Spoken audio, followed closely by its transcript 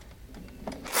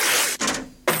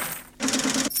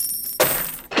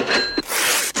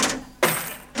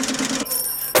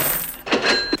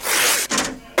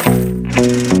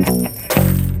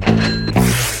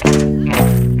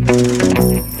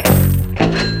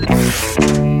All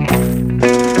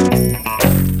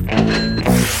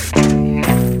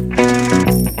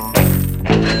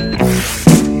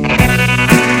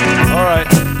right.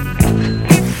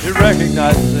 It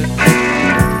recognizes it.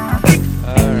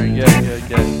 All right,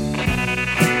 good.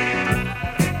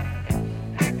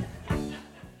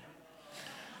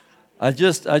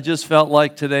 I just felt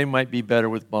like today might be better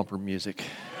with bumper music.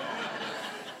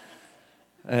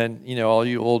 And, you know, all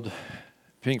you old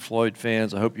Pink Floyd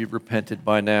fans, I hope you've repented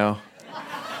by now.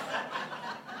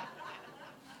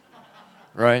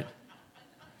 Right?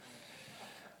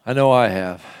 I know I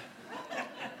have.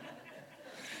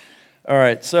 All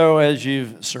right, so as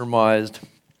you've surmised,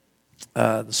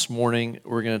 this morning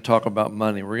we're going to talk about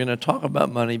money. We're going to talk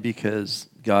about money because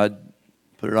God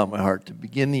put it on my heart to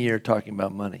begin the year talking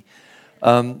about money.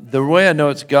 The way I know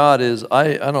it's God is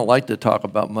I don't like to talk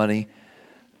about money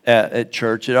at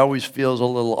church. It always feels a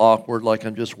little awkward, like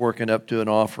I'm just working up to an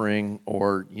offering,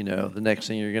 or, you know, the next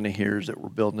thing you're going to hear is that we're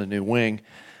building a new wing.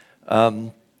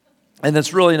 And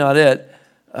that's really not it.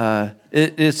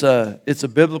 It's a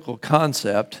biblical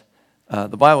concept. The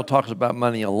Bible talks about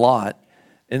money a lot,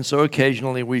 and so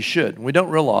occasionally we should. We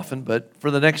don't real often, but for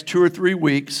the next 2 or 3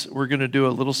 weeks, we're going to do a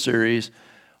little series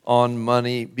on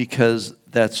money because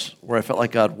that's where I felt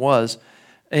like God was.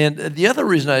 And the other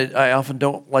reason I often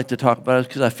don't like to talk about it is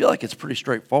because I feel like it's pretty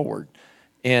straightforward.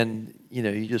 And, you know,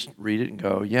 you just read it and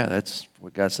go, yeah, that's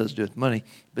what God says to do with money.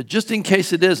 But just in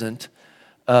case it isn't,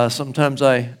 sometimes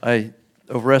I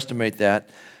overestimate that.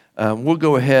 We'll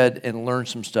go ahead and learn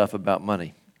some stuff about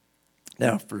money.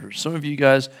 Now, for some of you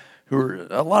guys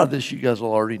a lot of this you guys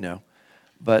will already know.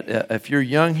 But if you're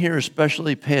young here,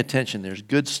 especially pay attention. There's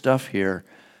good stuff here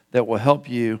that will help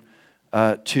you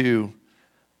to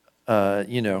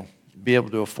be able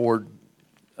to afford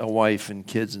a wife and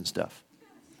kids and stuff.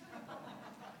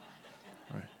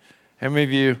 Right. How many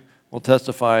of you will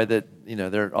testify that, you know,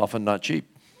 they're often not cheap?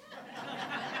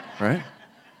 Right?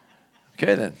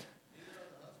 Okay, then.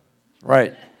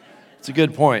 Right. It's a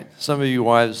good point. Some of you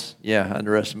wives,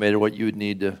 underestimated what you would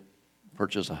need to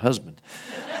purchase a husband.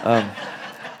 At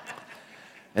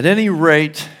any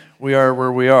rate, we are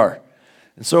where we are.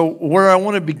 And so where I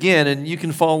want to begin, and you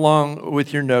can follow along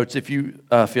with your notes if you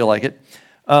feel like it,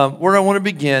 where I want to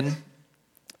begin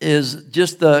is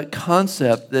just the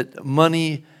concept that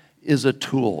money is a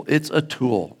tool. It's a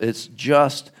tool. It's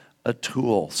just a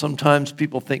tool. Sometimes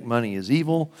people think money is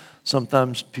evil.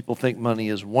 Sometimes people think money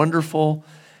is wonderful.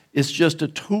 It's just a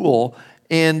tool.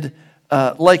 And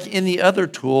like any other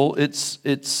tool,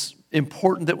 it's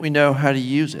important that we know how to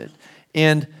use it.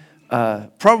 And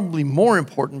probably more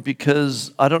important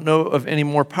because I don't know of any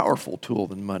more powerful tool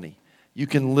than money. You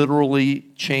can literally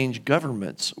change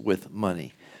governments with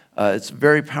money. It's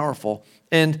very powerful.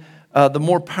 And the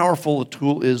more powerful a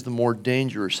tool is, the more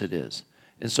dangerous it is.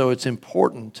 And so it's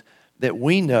important that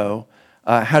we know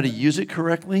how to use it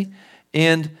correctly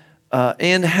and how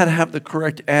to have the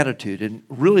correct attitude. And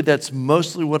really that's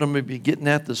mostly what I'm going to be getting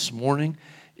at this morning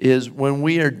is when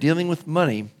we are dealing with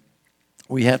money,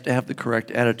 we have to have the correct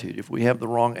attitude. If we have the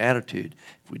wrong attitude,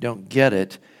 if we don't get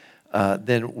it,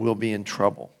 then we'll be in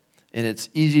trouble. And it's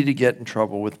easy to get in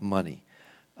trouble with money.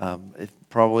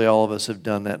 Probably all of us have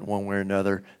done that in one way or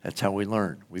another. That's how we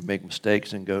learn. We make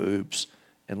mistakes and go oops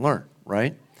and learn,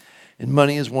 right? And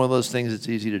money is one of those things that's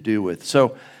easy to do with.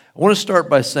 So I want to start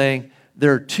by saying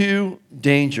there are two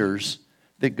dangers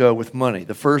that go with money.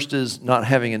 The first is not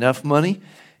having enough money,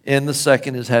 and the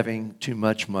second is having too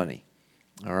much money.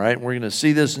 All right, we're going to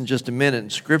see this in just a minute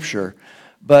in Scripture,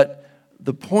 but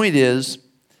the point is,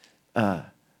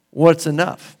 what's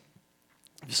enough?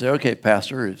 You say, okay,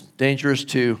 Pastor, it's dangerous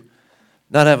to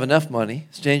not have enough money.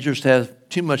 It's dangerous to have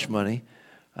too much money.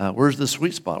 Where's the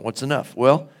sweet spot? What's enough?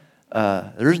 Well,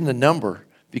 there isn't a number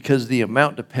because the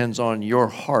amount depends on your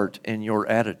heart and your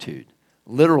attitude.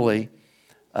 Literally,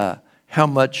 how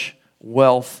much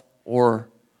wealth or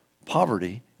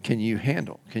poverty can you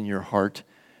handle? Can your heart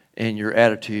and your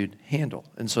attitude handle?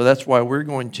 And so that's why we're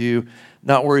going to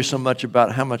not worry so much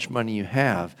about how much money you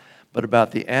have, but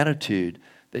about the attitude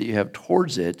that you have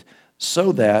towards it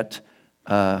so that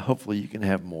hopefully you can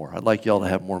have more. I'd like y'all to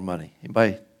have more money.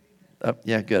 Anybody?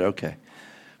 Yeah, good, okay.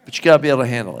 But you got to be able to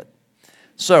handle it.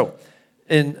 So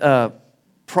in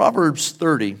Proverbs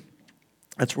 30,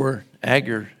 that's where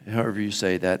Agur, however you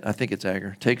say that, I think it's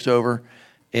Agur, takes over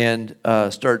and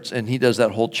starts, and he does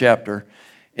that whole chapter.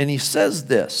 And he says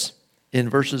this in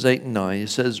verses 8 and 9. He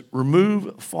says,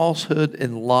 remove falsehood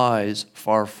and lies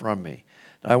far from me.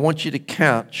 Now, I want you to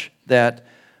catch that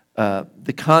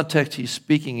the context he's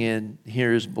speaking in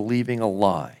here is believing a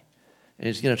lie. And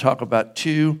he's going to talk about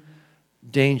two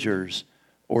dangers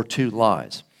or two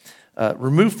lies.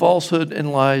 Remove falsehood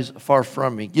and lies far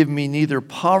from me. Give me neither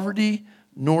poverty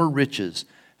nor riches.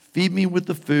 Feed me with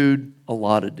the food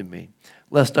allotted to me,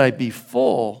 lest I be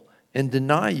full and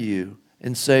deny you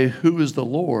and say, who is the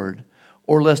Lord?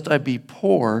 Or lest I be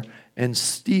poor and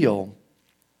steal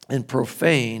and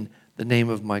profane the name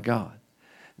of my God.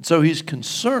 And so he's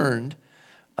concerned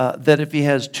that if he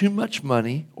has too much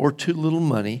money or too little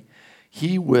money,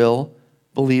 he will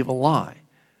believe a lie.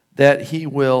 That he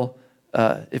will,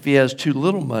 if he has too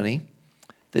little money,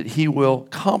 that he will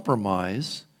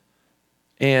compromise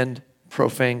and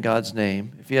profane God's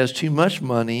name. If he has too much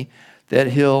money, that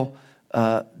he'll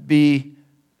be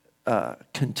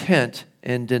content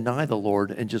and deny the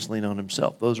Lord and just lean on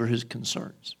himself. Those are his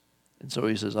concerns. And so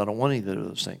he says, I don't want either of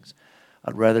those things.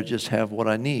 I'd rather just have what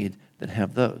I need than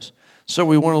have those. So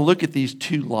we want to look at these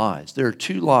two lies. There are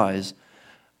two lies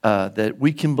that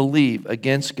we can believe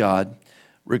against God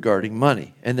regarding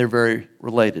money, and they're very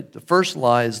related. The first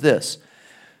lie is this,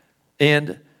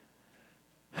 and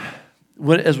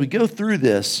as we go through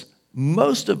this,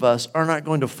 most of us are not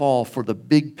going to fall for the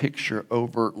big picture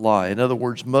overt lie. In other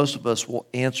words, most of us will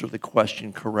answer the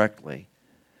question correctly,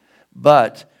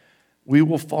 but we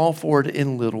will fall for it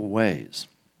in little ways,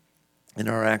 in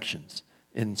our actions,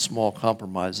 in small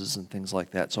compromises and things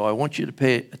like that. So I want you to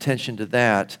pay attention to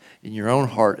that in your own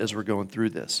heart as we're going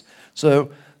through this.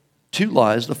 So, two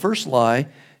lies. The first lie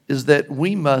is that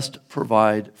we must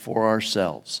provide for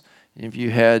ourselves. And if you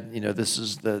had, this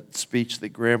is the speech that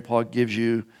Grandpa gives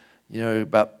you,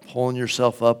 about pulling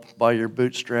yourself up by your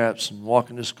bootstraps and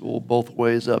walking to school both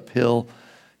ways uphill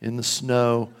in the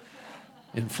snow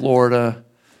in Florida.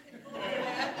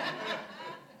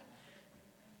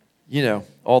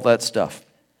 All that stuff.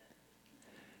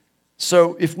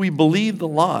 So if we believe the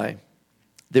lie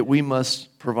that we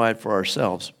must provide for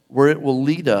ourselves, where it will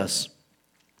lead us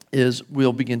is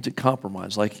we'll begin to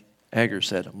compromise. Like Agar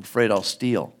said, I'm afraid I'll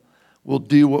steal. We'll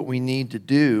do what we need to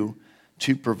do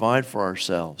to provide for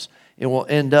ourselves. And we'll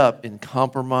end up in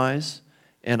compromise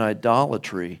and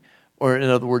idolatry, or in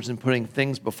other words, in putting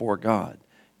things before God.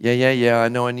 Yeah, I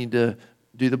know I need to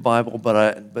do the Bible, but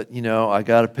I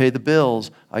got to pay the bills.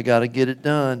 I got to get it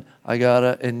done.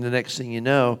 And the next thing you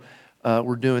know,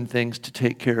 we're doing things to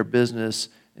take care of business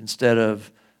instead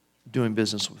of doing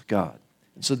business with God.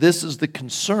 And so this is the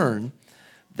concern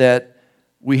that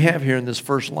we have here in this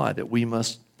first lie, that we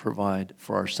must provide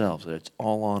for ourselves, that it's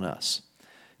all on us.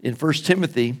 In 1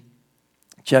 Timothy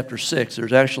chapter 6,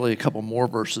 there's actually a couple more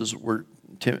verses where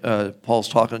Paul's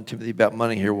talking to Timothy about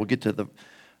money here. We'll get to the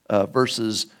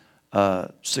verses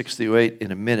 6 through 8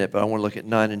 in a minute, but I want to look at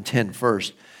 9 and 10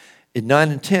 first. In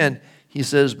 9 and 10, he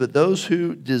says, but those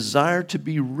who desire to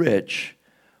be rich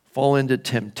fall into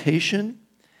temptation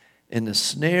and the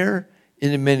snare,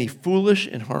 into many foolish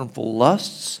and harmful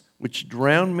lusts, which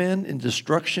drown men in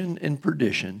destruction and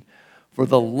perdition. For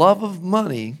the love of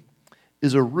money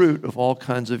is a root of all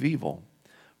kinds of evil,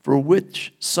 for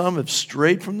which some have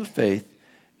strayed from the faith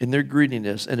in their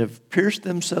greediness and have pierced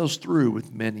themselves through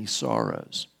with many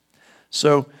sorrows.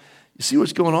 So you see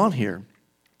what's going on here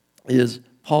is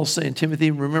Paul's saying, Timothy,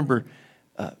 remember,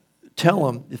 tell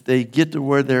them if they get to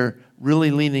where they're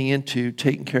really leaning into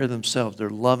taking care of themselves, they're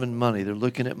loving money, they're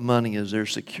looking at money as their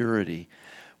security.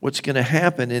 What's going to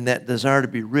happen in that desire to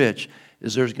be rich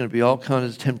is there's going to be all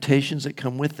kinds of temptations that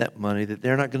come with that money that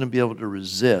they're not going to be able to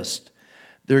resist.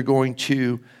 They're going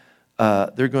to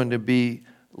be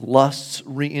lusts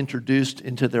reintroduced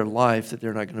into their life that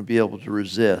they're not going to be able to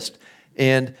resist.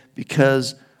 And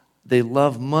because they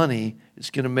love money,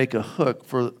 it's going to make a hook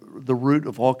for the root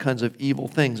of all kinds of evil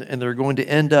things. And they're going to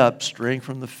end up straying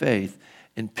from the faith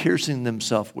and piercing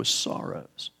themselves with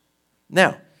sorrows.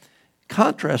 Now,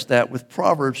 contrast that with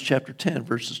Proverbs chapter 10,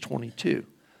 verses 22.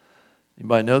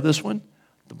 Anybody know this one?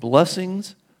 The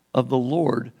blessings of the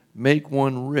Lord make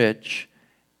one rich,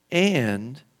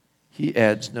 and he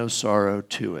adds no sorrow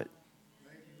to it.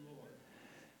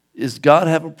 Does God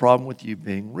have a problem with you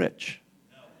being rich?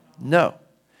 No.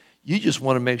 You just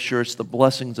want to make sure it's the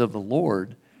blessings of the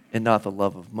Lord and not the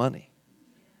love of money.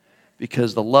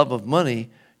 Because the love of money,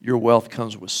 your wealth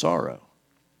comes with sorrow.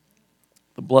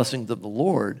 The blessings of the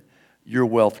Lord, your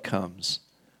wealth comes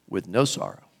with no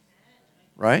sorrow.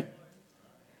 Right?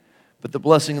 But the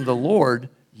blessing of the Lord,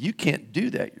 you can't do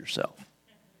that yourself.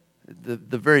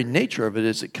 The very nature of it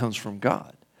is it comes from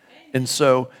God. And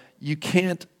so you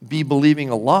can't be believing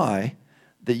a lie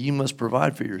that you must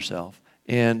provide for yourself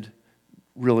and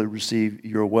really receive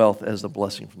your wealth as the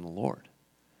blessing from the Lord.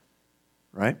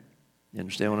 Right? You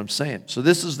understand what I'm saying? So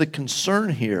this is the concern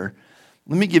here.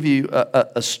 Let me give you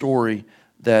a story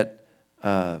that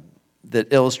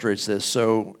illustrates this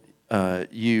so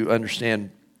you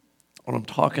understand what I'm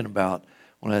talking about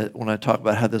when I talk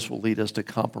about how this will lead us to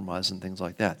compromise and things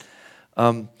like that.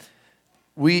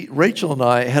 Rachel and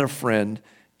I had a friend,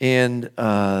 and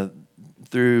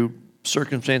through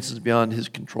circumstances beyond his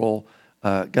control,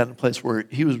 got in a place where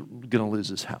he was going to lose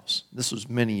his house. This was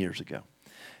many years ago.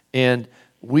 And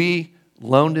we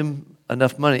loaned him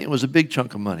enough money. It was a big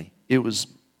chunk of money. It was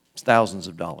thousands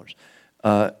of dollars.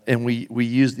 And we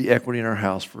used the equity in our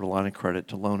house for a line of credit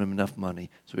to loan him enough money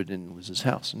so he didn't lose his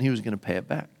house. And he was going to pay it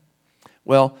back.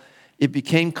 Well, it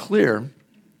became clear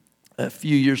a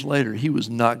few years later he was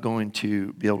not going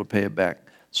to be able to pay it back.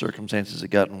 Circumstances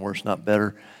had gotten worse, not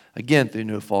better, again, through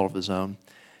no fault of his own.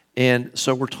 And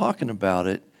so we're talking about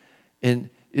it, and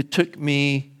it took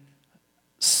me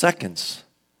seconds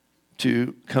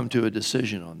to come to a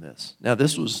decision on this. Now,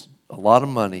 this was a lot of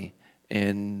money,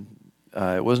 and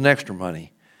it wasn't extra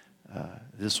money.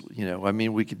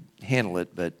 We could handle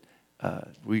it, but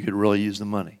we could really use the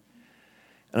money.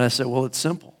 And I said, well, it's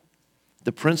simple.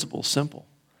 The principle's simple.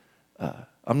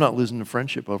 I'm not losing a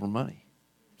friendship over money.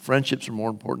 Friendships are more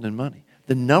important than money.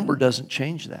 The number doesn't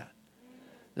change that.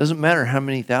 It doesn't matter how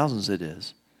many thousands it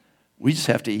is. We just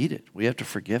have to eat it. We have to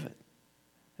forgive it.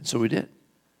 And so we did.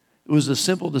 It was a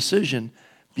simple decision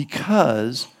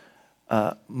because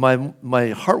my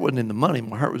heart wasn't in the money.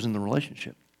 My heart was in the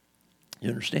relationship. You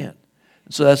understand?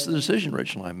 And so that's the decision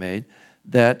Rachel and I made,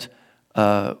 that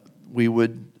we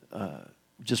would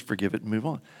just forgive it and move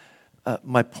on.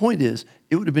 My point is,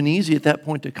 it would have been easy at that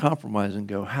point to compromise and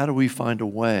go, how do we find a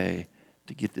way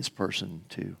to get this person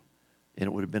to? And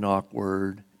it would have been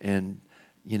awkward, and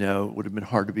it would have been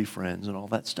hard to be friends and all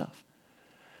that stuff.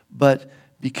 But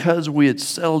because we had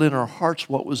settled in our hearts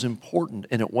what was important,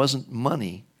 and it wasn't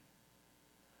money,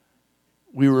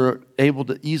 we were able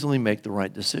to easily make the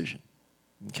right decision.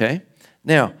 Okay?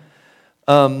 Now,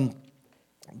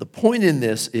 the point in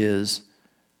this is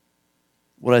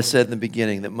what I said in the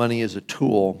beginning, that money is a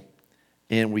tool,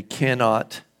 and we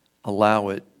cannot allow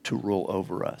it to rule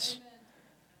over us.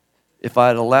 If I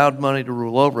had allowed money to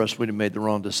rule over us, we'd have made the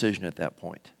wrong decision at that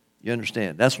point. You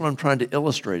understand? That's what I'm trying to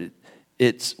illustrate.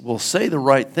 We'll say the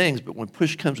right things, but when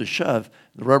push comes to shove,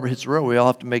 the rubber hits the road, we all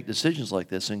have to make decisions like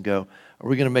this and go, are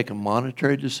we going to make a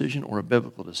monetary decision or a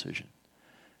biblical decision?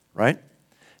 Right?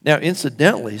 Now,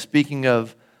 incidentally, speaking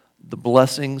of the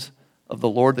blessings of the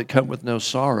Lord that come with no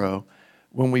sorrow,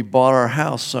 when we bought our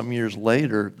house some years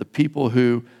later, the people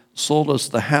who sold us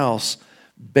the house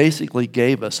basically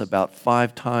gave us about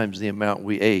 5 times the amount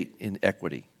we ate in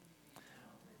equity.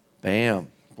 Bam.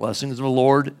 Blessings of the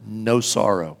Lord, no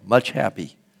sorrow. Much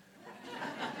happy.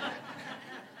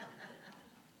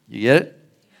 You get it?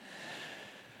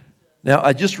 Now,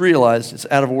 I just realized it's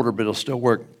out of order, but it'll still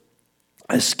work.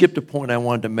 I skipped a point I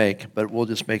wanted to make, but we'll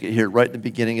just make it here. Right in the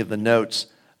beginning of the notes,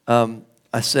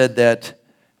 I said that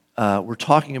we're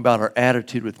talking about our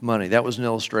attitude with money. That was an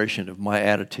illustration of my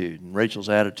attitude and Rachel's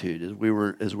attitude as we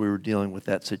were dealing with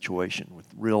that situation, with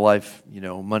real life,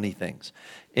 money things.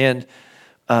 And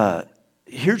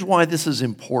here's why this is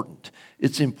important.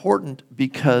 It's important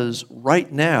because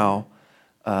right now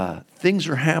things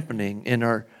are happening, and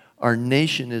our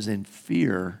nation is in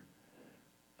fear.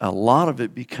 A lot of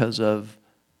it because of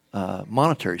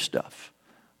monetary stuff.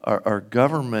 Our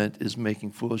government is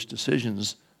making foolish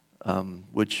decisions.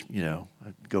 Which,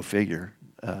 go figure.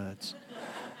 But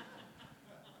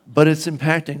it's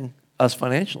impacting us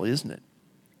financially, isn't it?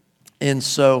 And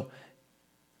so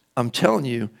I'm telling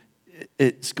you,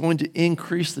 it's going to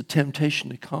increase the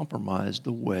temptation to compromise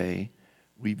the way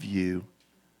we view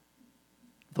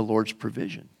the Lord's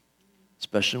provision,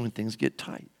 especially when things get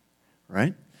tight,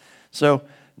 right? So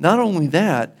not only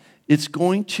that, it's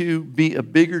going to be a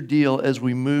bigger deal as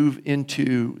we move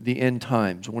into the end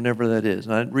times, whenever that is.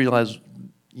 And I realize,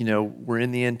 we're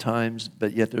in the end times,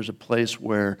 but yet there's a place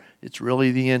where it's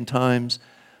really the end times.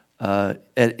 At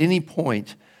any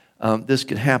point, this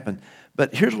could happen.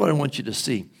 But here's what I want you to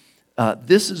see.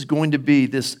 This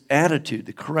attitude,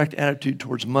 the correct attitude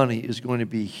towards money is going to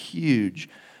be huge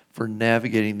for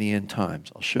navigating the end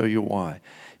times. I'll show you why.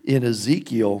 In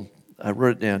Ezekiel, I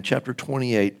wrote it down, chapter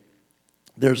 28,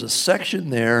 there's a section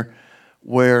there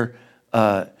where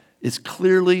it's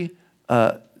clearly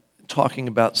talking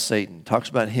about Satan. It talks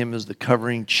about him as the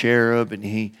covering cherub, and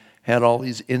he had all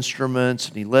these instruments,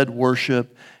 and he led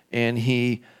worship, and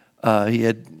he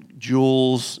had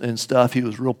jewels and stuff. He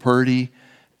was real pretty,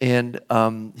 and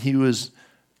he was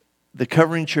the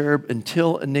covering cherub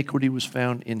until iniquity was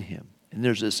found in him. And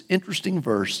there's this interesting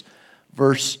verse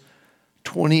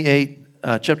 28,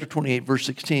 chapter 28, verse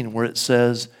 16, where it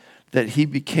says that he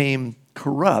became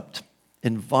corrupt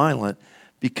and violent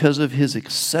because of his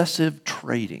excessive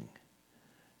trading.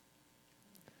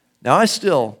 Now, I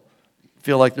still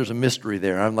feel like there's a mystery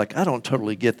there. I'm like, I don't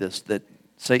totally get this, that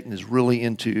Satan is really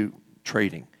into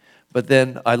trading. But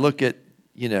then I look at,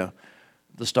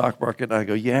 the stock market and I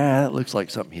go, yeah, that looks like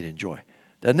something he'd enjoy,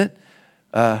 doesn't it?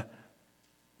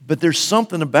 But there's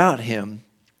something about him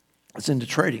that's into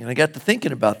trading. And I got to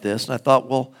thinking about this, and I thought,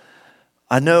 well,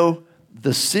 I know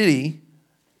the city,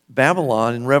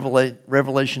 Babylon, in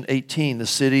Revelation 18, the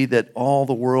city that all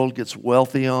the world gets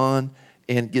wealthy on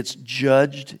and gets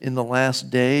judged in the last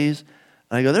days.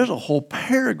 And I go, there's a whole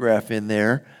paragraph in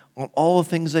there on all the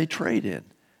things they trade in.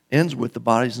 Ends with the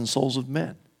bodies and souls of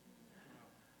men.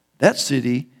 That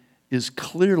city is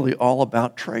clearly all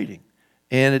about trading.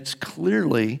 And it's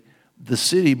clearly the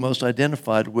city most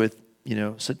identified with,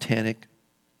 satanic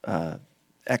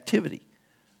activity,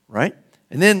 right?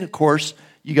 And then, of course,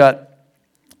 you got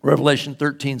Revelation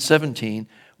 13:17,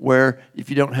 where if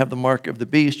you don't have the mark of the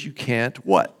beast, you can't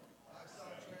what?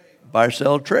 Buy or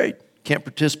sell or trade. Can't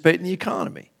participate in the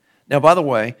economy. Now, by the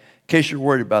way, in case you're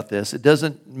worried about this, it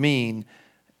doesn't mean,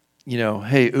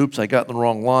 hey, oops, I got in the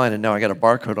wrong line and now I got a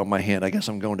barcode on my hand. I guess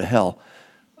I'm going to hell.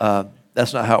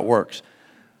 That's not how it works.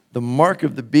 The mark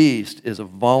of the beast is a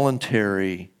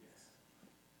voluntary,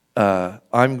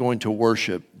 I'm going to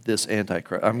worship this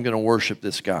Antichrist. I'm going to worship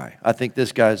this guy. I think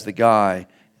this guy's the guy.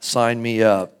 Sign me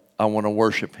up. I want to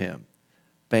worship him.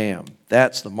 Bam.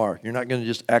 That's the mark. You're not going to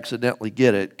just accidentally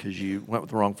get it because you went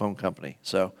with the wrong phone company.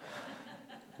 So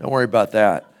don't worry about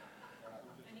that.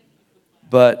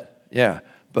 But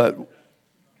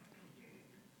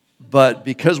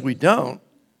because we don't,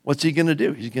 what's he going to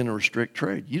do? He's going to restrict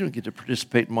trade. You don't get to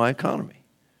participate in my economy.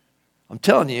 I'm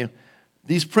telling you,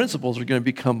 these principles are going to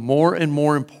become more and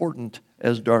more important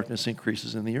as darkness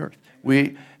increases in the earth.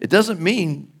 It doesn't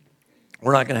mean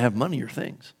we're not going to have money or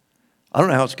things. I don't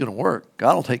know how it's going to work.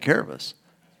 God will take care of us.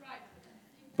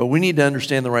 But we need to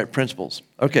understand the right principles.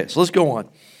 Okay, so let's go on.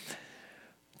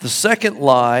 The second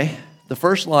lie, the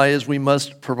first lie is we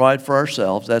must provide for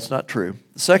ourselves. That's not true.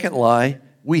 The second lie,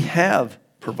 we have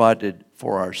provided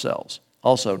for ourselves.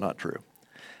 Also not true.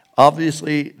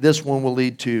 Obviously, this one will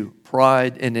lead to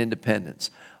pride and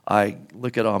independence. I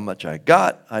look at how much I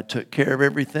got. I took care of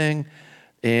everything.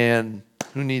 And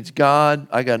who needs God?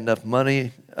 I got enough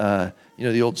money.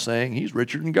 The old saying, he's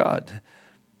richer than God.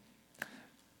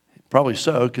 Probably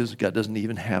so, because God doesn't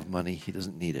even have money. He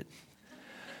doesn't need it.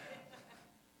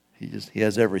 He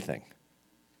has everything.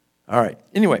 All right.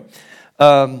 Anyway,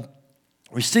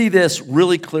 we see this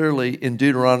really clearly in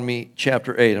Deuteronomy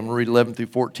chapter 8. I'm going to read 11 through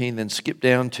 14, then skip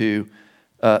down to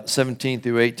 17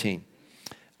 through 18.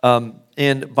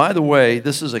 And by the way,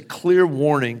 this is a clear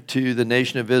warning to the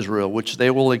nation of Israel, which they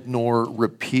will ignore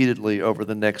repeatedly over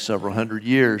the next several hundred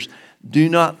years. Do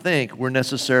not think we're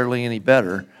necessarily any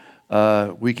better.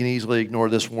 We can easily ignore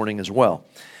this warning as well.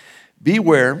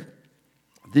 Beware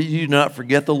that you do not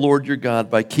forget the Lord your God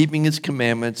by keeping his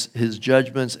commandments, his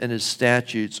judgments, and his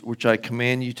statutes, which I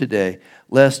command you today,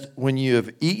 lest when you have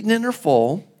eaten and are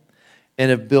full, and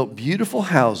have built beautiful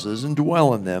houses and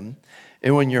dwell in them,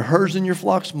 and when your herds and your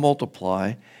flocks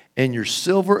multiply, and your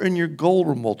silver and your gold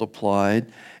are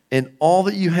multiplied, and all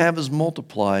that you have is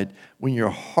multiplied, when your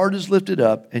heart is lifted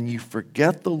up, and you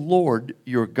forget the Lord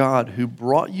your God who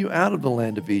brought you out of the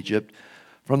land of Egypt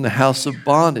from the house of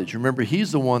bondage. Remember,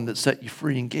 he's the one that set you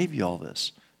free and gave you all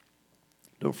this.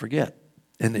 Don't forget.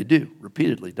 And they do,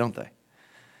 repeatedly, don't they?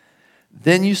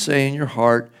 Then you say in your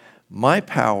heart, my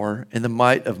power and the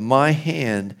might of my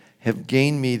hand have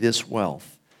gained me this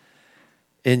wealth.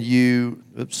 And you,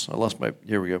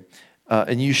 here we go.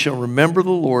 And you shall remember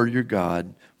the Lord your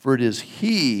God, for it is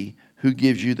he who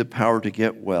gives you the power to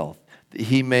get wealth, that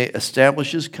he may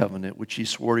establish his covenant, which he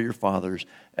swore to your fathers,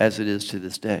 as it is to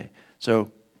this day.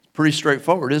 So, pretty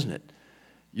straightforward, isn't it?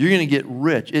 You're going to get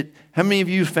rich. How many of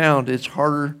you found it's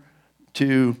harder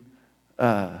to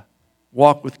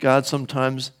walk with God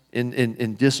sometimes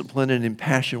in discipline and in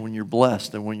passion when you're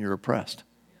blessed than when you're oppressed?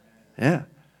 Yeah.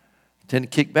 We tend to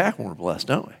kick back when we're blessed,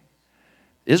 don't we?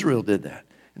 Israel did that.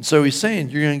 And so he's saying,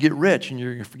 you're going to get rich and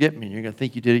you're going to forget me and you're going to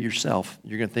think you did it yourself.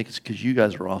 You're going to think it's because you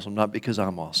guys are awesome, not because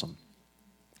I'm awesome.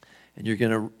 And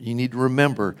you need to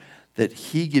remember that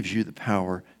he gives you the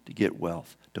power to get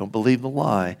wealth. Don't believe the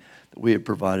lie that we have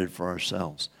provided for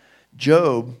ourselves.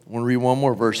 Job, I want to read one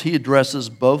more verse. He addresses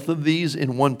both of these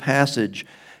in one passage,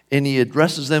 and he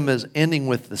addresses them as ending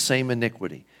with the same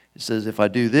iniquity. He says, if I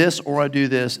do this or I do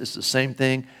this, it's the same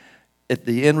thing. At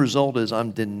the end result is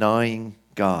I'm denying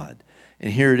God.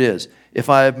 And here it is. If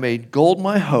I have made gold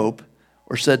my hope,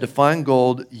 or said to find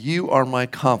gold, you are my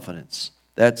confidence.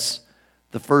 That's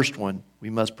the first one we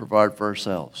must provide for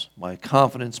ourselves. My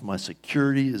confidence, my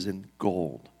security is in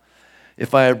gold.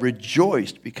 If I have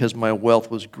rejoiced because my wealth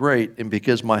was great and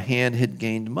because my hand had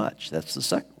gained much. That's the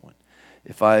second one.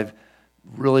 If I've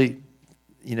really,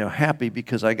 happy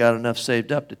because I got enough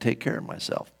saved up to take care of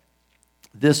myself.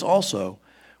 This also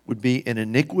would be an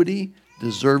iniquity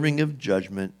deserving of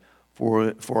judgment,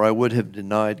 for I would have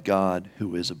denied God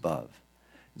who is above.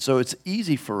 And so it's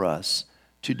easy for us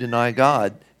to deny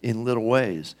God in little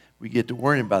ways. We get to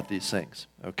worrying about these things,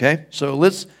 okay? So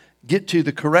let's get to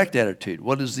the correct attitude.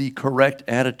 What is the correct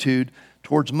attitude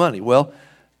towards money? Well,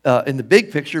 in the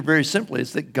big picture, very simply,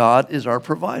 it's that God is our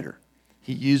provider.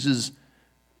 He uses,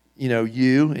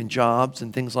 you and jobs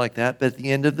and things like that, but at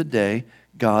the end of the day,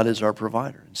 God is our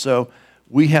provider. And so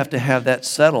we have to have that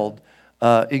settled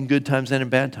in good times and in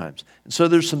bad times. And so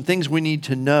there's some things we need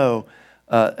to know,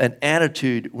 an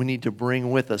attitude we need to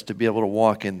bring with us to be able to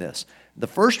walk in this. The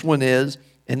first one is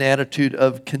an attitude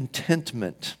of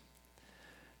contentment.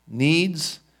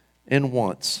 Needs and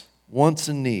wants. Wants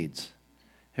and needs.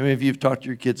 How many of you have talked to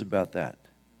your kids about that?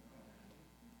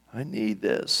 I need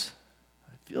this.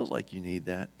 It feels like you need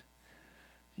that.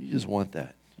 You just want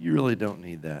that. You really don't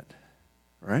need that.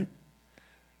 Right?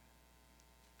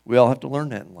 We all have to learn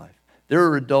that in life.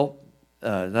 There are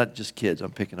not just kids,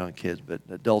 I'm picking on kids, but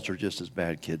adults are just as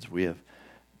bad kids. We have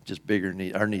just bigger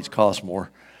needs. Our needs cost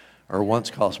more. Our wants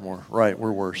cost more. Right,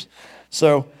 we're worse.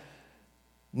 So,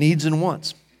 needs and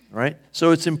wants, right?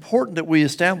 So it's important that we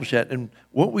establish that. And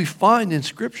what we find in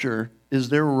Scripture is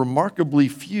there are remarkably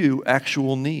few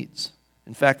actual needs.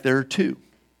 In fact, there are two.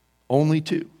 Only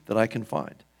two that I can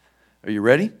find. Are you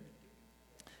ready?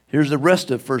 Here's the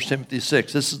rest of 1 Timothy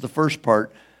 6. This is the first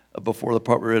part before the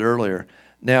part we read earlier.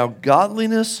 Now,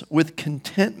 godliness with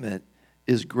contentment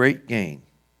is great gain.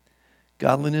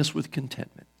 Godliness with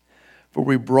contentment. For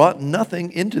we brought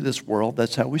nothing into this world,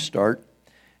 that's how we start,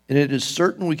 and it is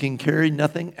certain we can carry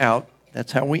nothing out,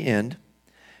 that's how we end,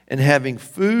 and having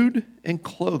food and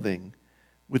clothing,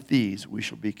 with these we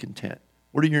shall be content.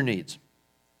 What are your needs?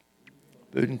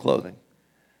 Food and clothing.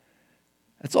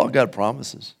 That's all God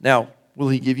promises. Now, will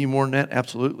He give you more than that?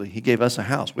 Absolutely. He gave us a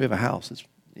house. We have a house.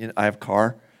 I have a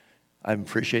car. I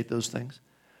appreciate those things.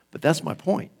 But that's my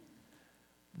point.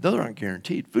 Those aren't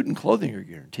guaranteed. Food and clothing are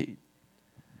guaranteed.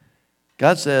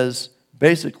 God says,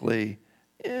 basically,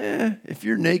 if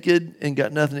you're naked and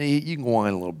got nothing to eat, you can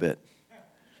whine a little bit.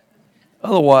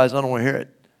 Otherwise, I don't want to hear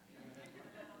it.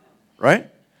 Right?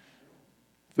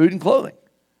 Food and clothing.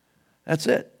 That's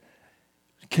it.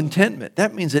 Contentment.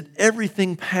 That means that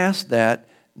everything past that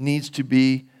we need to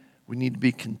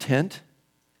be content,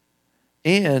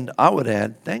 and I would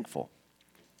add, thankful.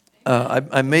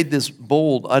 I made this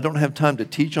bold. I don't have time to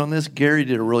teach on this. Gary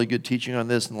did a really good teaching on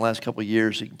this in the last couple of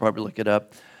years. So you can probably look it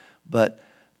up. But,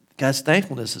 guys,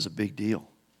 thankfulness is a big deal.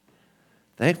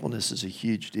 Thankfulness is a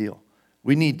huge deal.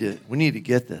 We need to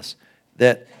get this.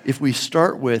 That if we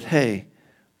start with, hey,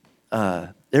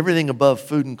 everything above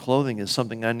food and clothing is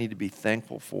something I need to be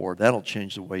thankful for, that'll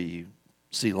change the way you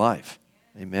see life.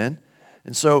 Amen?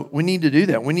 And so we need to do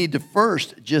that. We need to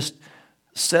first just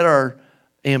set our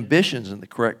ambitions in the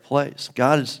correct place.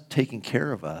 God is taking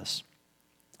care of us.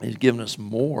 He's given us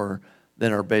more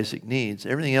than our basic needs.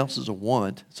 Everything else is a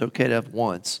want. It's okay to have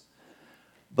wants.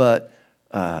 But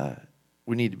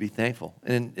we need to be thankful.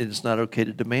 And it's not okay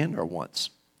to demand our wants,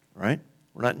 right?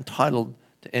 We're not entitled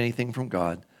to anything from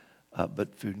God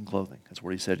but food and clothing. That's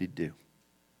what He said He'd do,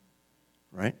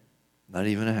 right? Not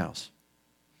even a house.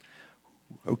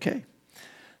 Okay.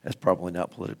 That's probably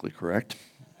not politically correct.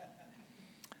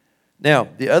 Now,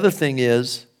 the other thing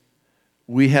is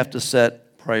we have to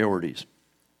set priorities.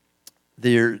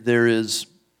 There is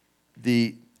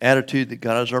the attitude that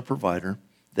God is our provider,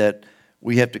 that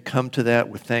we have to come to that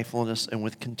with thankfulness and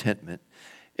with contentment.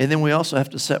 And then we also have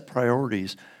to set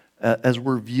priorities as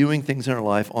we're viewing things in our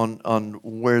life on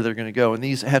where they're going to go. And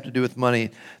these have to do with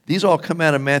money. These all come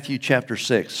out of Matthew chapter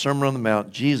 6, Sermon on the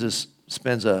Mount. Jesus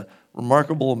spends a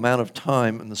remarkable amount of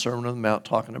time in the Sermon on the Mount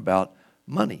talking about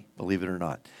money, believe it or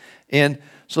not. And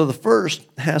so the first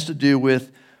has to do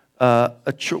with,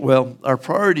 our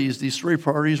priorities. These three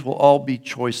priorities will all be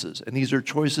choices. And these are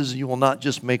choices you will not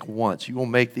just make once. You will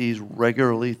make these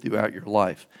regularly throughout your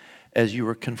life as you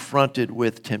are confronted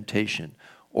with temptation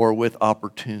or with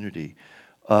opportunity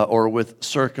or with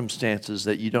circumstances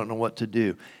that you don't know what to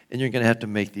do. And you're going to have to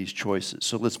make these choices.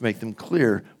 So let's make them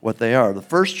clear what they are. The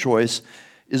first choice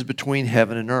is between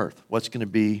heaven and earth. What's going to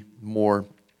be more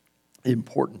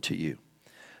important to you?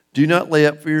 Do not lay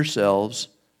up for yourselves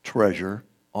treasure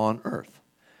on earth,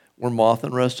 where moth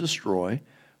and rust destroy,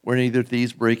 where neither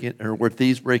thieves break in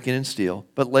and steal,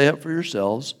 but lay up for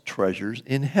yourselves treasures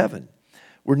in heaven,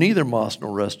 where neither moth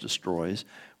nor rust destroys,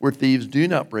 where thieves do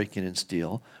not break in and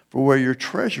steal. For where your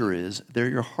treasure is, there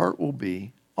your heart will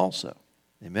be also.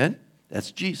 Amen?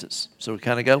 That's Jesus. So we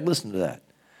kind of got to listen to that.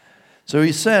 So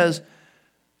he says,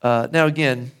 now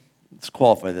again, let's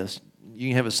qualify this. You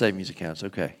can have a savings account. It's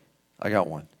okay. I got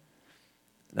one.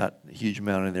 Not a huge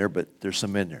amount in there, but there's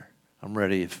some in there. I'm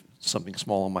ready if something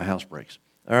small on my house breaks.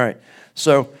 All right.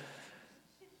 So,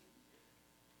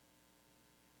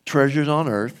 treasures on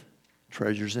earth,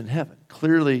 treasures in heaven.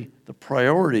 Clearly, the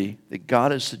priority that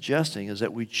God is suggesting is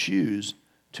that we choose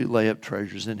to lay up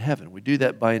treasures in heaven. We do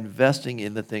that by investing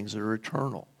in the things that are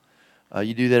eternal.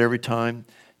 You do that every time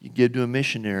you give to a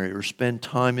missionary or spend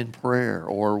time in prayer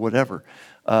or whatever.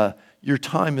 Your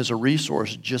time is a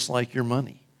resource just like your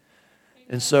money.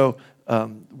 And so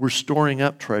we're storing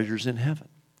up treasures in heaven,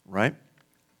 right?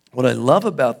 What I love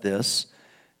about this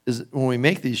is when we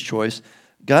make these choices,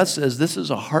 God says this is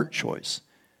a heart choice.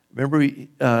 Remember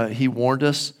he warned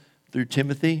us through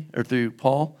Timothy, or through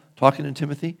Paul, talking to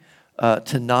Timothy,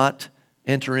 to not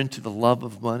enter into the love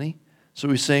of money. So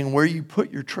he's saying where you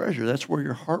put your treasure, that's where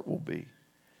your heart will be.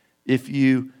 If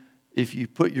you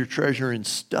put your treasure in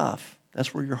stuff,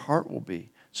 that's where your heart will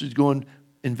be. So he's going,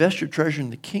 invest your treasure in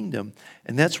the kingdom,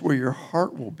 and that's where your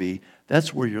heart will be.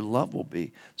 That's where your love will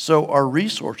be. So our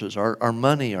resources, our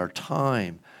money, our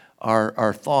time,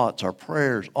 our thoughts, our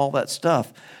prayers, all that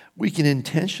stuff, we can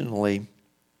intentionally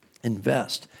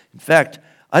invest. In fact,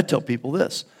 I tell people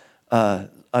this.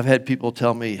 I've had people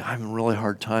tell me, I'm having a really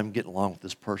hard time getting along with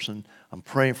this person. I'm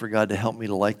praying for God to help me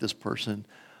to like this person.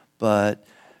 But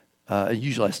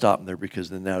usually I stop them there because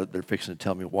then now they're fixing to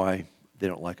tell me why they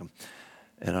don't like them.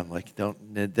 And I'm like,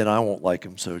 then I won't like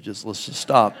them, so let's just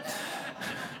stop.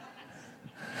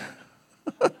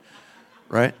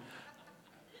 Right?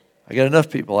 I got enough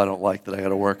people I don't like that I got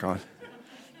to work on.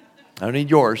 I don't need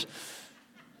yours.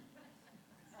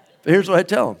 But here's what I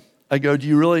tell them. I go, do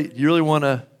you really want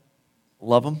to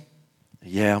love them?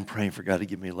 Yeah, I'm praying for God to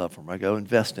give me love for them. I go,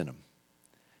 invest in them.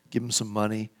 Give them some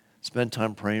money. Spend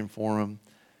time praying for them.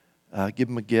 Give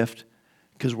them a gift.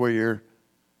 Because where your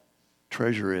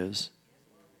treasure is,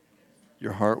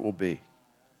 your heart will be.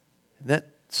 Isn't that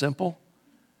simple?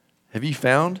 Have you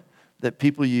found that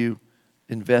people you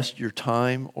invest your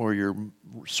time or your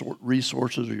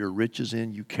resources or your riches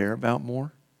in, you care about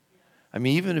more? I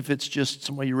mean, even if it's just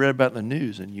somebody you read about in the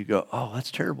news and you go, oh,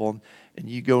 that's terrible, and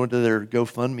you go into their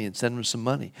GoFundMe and send them some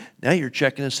money. Now you're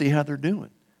checking to see how they're doing,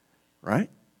 right?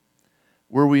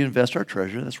 Where we invest our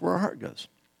treasure, that's where our heart goes.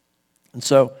 And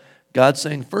so God's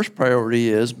saying first priority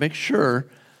is make sure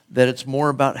that it's more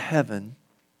about heaven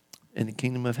and the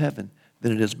kingdom of heaven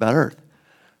than it is about earth.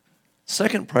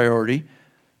 Second priority,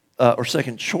 or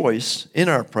second choice in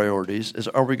our priorities is,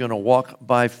 are we going to walk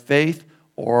by faith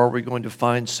or are we going to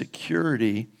find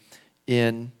security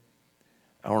in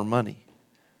our money?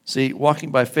 See,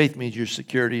 walking by faith means your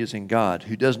security is in God,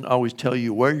 who doesn't always tell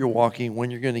you where you're walking, when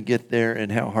you're going to get there,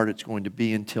 and how hard it's going to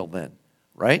be until then,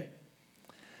 right?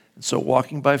 And so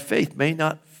walking by faith may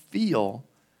not feel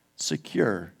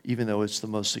secure, even though it's the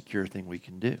most secure thing we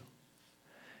can do.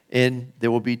 And there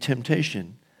will be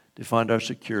temptation to find our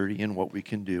security in what we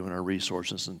can do and our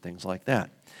resources and things like that.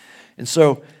 And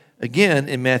so, again,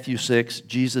 in Matthew 6,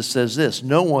 Jesus says this,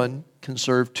 no one can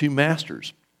serve two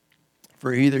masters,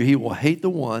 for either he will hate the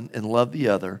one and love the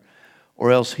other,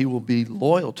 or else he will be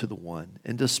loyal to the one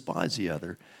and despise the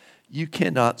other. You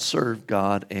cannot serve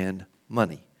God and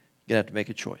money. You're going to have to make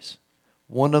a choice.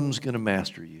 One of them's going to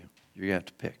master you. You're going to have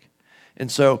to pick. And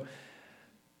so,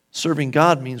 serving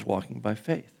God means walking by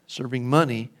faith. Serving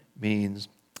money means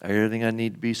I got everything I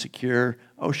need to be secure.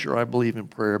 Oh, sure, I believe in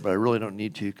prayer, but I really don't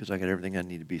need to because I got everything I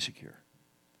need to be secure.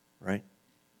 Right?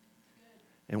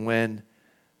 And when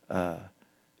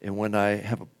I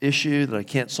have an issue that I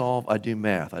can't solve, I do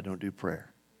math. I don't do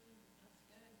prayer.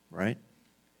 Right?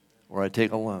 Or I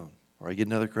take a loan. Or I get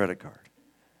another credit card.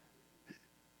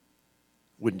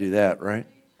 Wouldn't do that, right?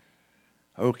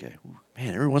 Okay.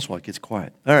 Man, every once in a while it gets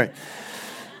quiet. All right.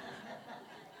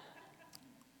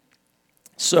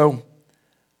 So,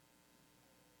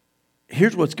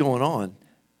 here's what's going on.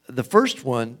 The first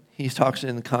one, he talks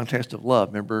in the context of love.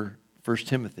 Remember 1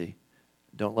 Timothy,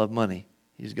 don't love money.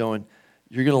 He's going,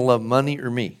 you're going to love money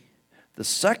or me. The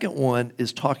second one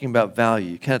is talking about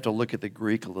value. You kind of have to look at the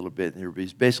Greek a little bit. And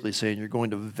he's basically saying you're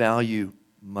going to value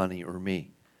money or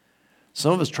me.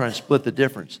 Some of us try and split the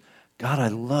difference. God, I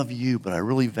love you, but I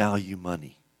really value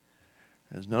money.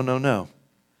 He says, no.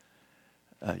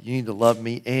 You need to love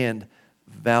me and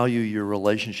value your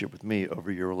relationship with me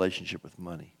over your relationship with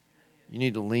money. You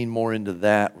need to lean more into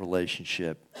that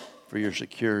relationship for your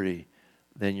security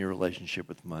than your relationship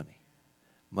with money.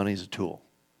 Money's a tool.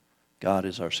 God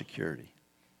is our security.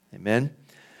 Amen?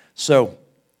 So,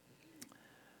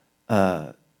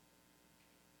 All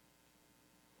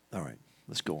right,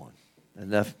 let's go on.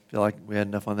 Enough? Feel like we had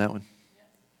enough on that one?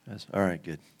 Yes. All right,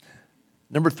 good.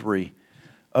 Number 3,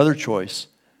 other choice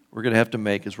we're going to have to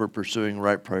make as we're pursuing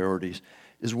right priorities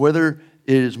is whether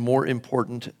it is more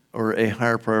important or a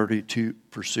higher priority to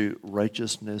pursue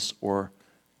righteousness or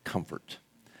comfort.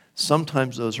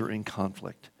 Sometimes those are in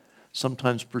conflict.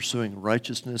 Sometimes pursuing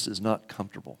righteousness is not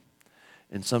comfortable.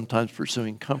 And sometimes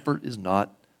pursuing comfort is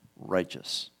not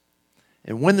righteous.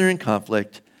 And when they're in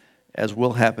conflict, as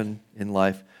will happen in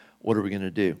life, what are we going to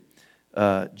do?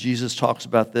 Jesus talks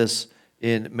about this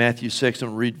in Matthew 6,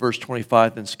 and we'll read verse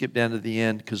 25, then skip down to the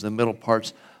end, because the middle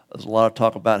parts, there's a lot of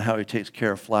talk about how he takes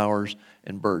care of flowers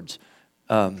and birds.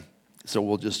 So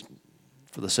we'll just,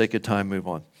 for the sake of time, move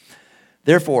on.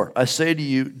 Therefore, I say to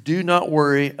you, do not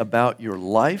worry about your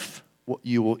life, what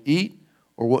you will eat,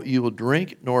 or what you will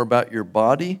drink, nor about your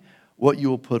body, what you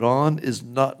will put on. Is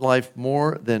not life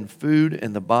more than food,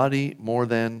 and the body more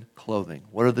than clothing?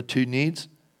 What are the 2 needs?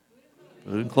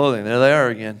 Food and clothing. There they are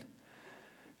again.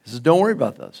 He says, don't worry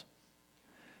about those.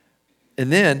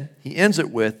 And then he ends it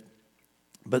with,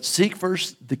 but seek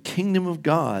first the kingdom of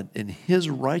God and his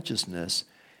righteousness,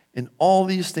 and all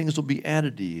these things will be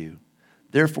added to you.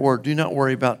 Therefore, do not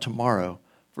worry about tomorrow,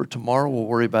 for tomorrow will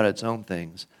worry about its own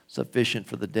things. Sufficient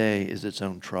for the day is its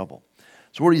own trouble.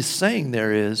 So what he's saying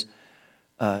there is,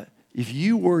 if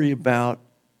you worry about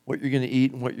what you're going to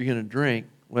eat and what you're going to drink,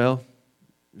 well,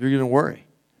 you're going to worry.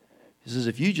 He says,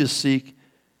 if you just seek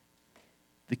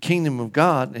the kingdom of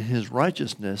God and his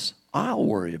righteousness, I'll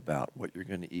worry about what you're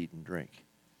going to eat and drink.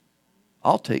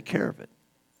 I'll take care of it.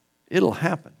 It'll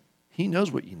happen. He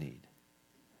knows what you need.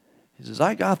 He says,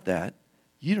 I got that.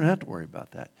 You don't have to worry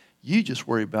about that. You just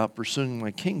worry about pursuing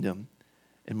my kingdom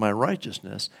and my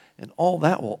righteousness, and all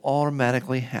that will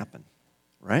automatically happen,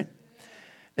 right?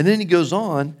 And then he goes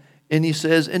on and he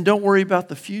says, and don't worry about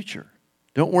the future.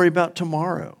 Don't worry about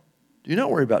tomorrow. Do not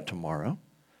worry about tomorrow.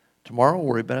 Tomorrow will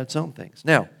worry about its own things.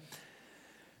 Now,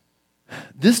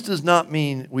 this does not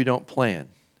mean we don't plan.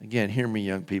 Again, hear me,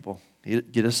 young people.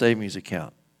 Get a savings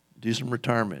account. Do some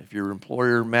retirement. If your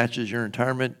employer matches your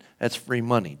retirement, that's free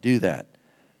money. Do that.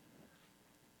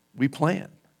 We plan.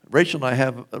 Rachel and I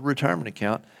have a retirement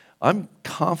account. I'm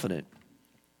confident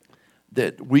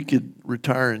that we could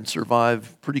retire and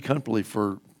survive pretty comfortably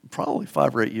for probably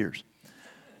 5 or 8 years.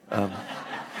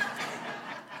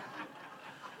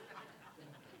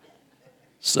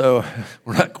 So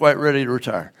we're not quite ready to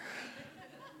retire.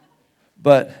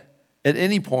 But at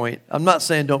any point, I'm not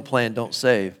saying don't plan, don't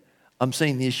save. I'm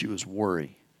saying the issue is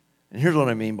worry. And here's what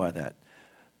I mean by that.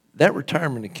 That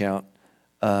retirement account,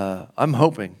 I'm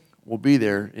hoping will be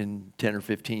there in 10 or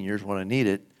 15 years when I need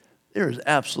it. There is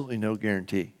absolutely no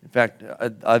guarantee. In fact,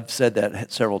 I've said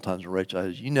that several times to Rachel.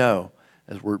 As you know,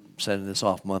 as we're sending this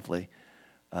off monthly,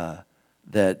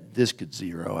 that this could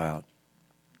zero out.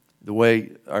 The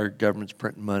way our government's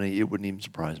printing money, it wouldn't even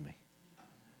surprise me.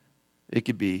 It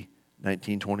could be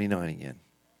 1929 again.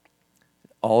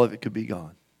 All of it could be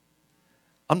gone.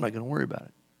 I'm not going to worry about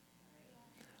it.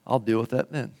 I'll deal with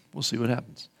that then. We'll see what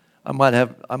happens. I might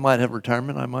have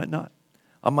retirement, I might not.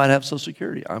 I might have Social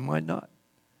Security, I might not.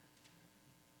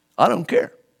 I don't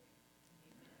care.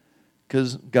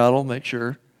 Because God will make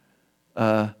sure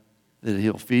that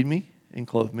he'll feed me and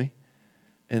clothe me.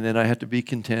 And then I have to be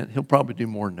content. He'll probably do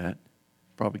more than that.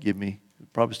 Probably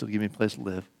still give me a place to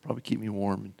live. Probably keep me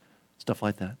warm and stuff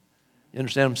like that. You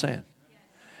understand what I'm saying?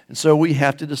 And so we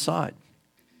have to decide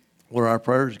what our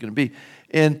priority is going to be.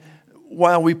 And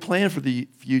while we plan for the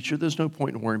future, there's no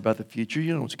point in worrying about the future.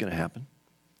 You know what's going to happen.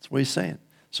 That's what he's saying.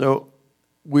 So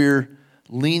we're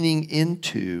leaning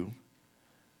into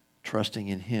trusting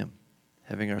in him,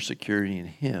 having our security in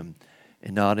him,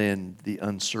 and not in the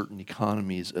uncertain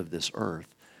economies of this earth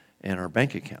and our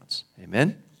bank accounts.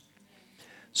 Amen?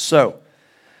 So,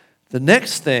 the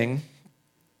next thing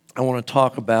I want to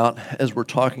talk about as we're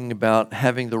talking about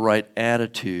having the right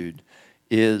attitude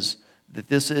is that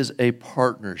this is a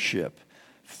partnership.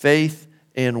 Faith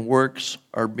and works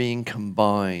are being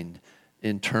combined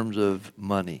in terms of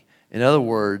money. In other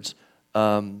words,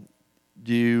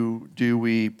 do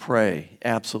we pray?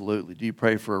 Absolutely. Do you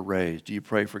pray for a raise? Do you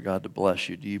pray for God to bless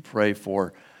you? Do you pray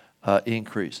for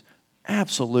increase?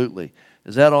 Absolutely.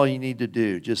 Is that all you need to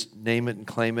do? Just name it and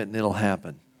claim it and it'll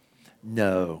happen?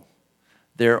 No.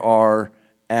 There are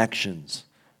actions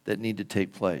that need to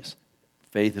take place.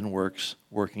 Faith and works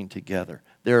working together.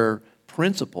 There are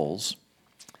principles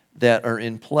that are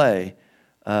in play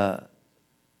for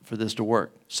this to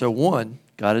work. So 1,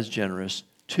 God is generous.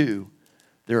 2,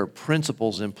 there are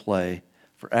principles in play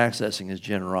for accessing his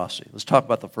generosity. Let's talk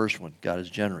about the first one. God is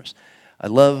generous. I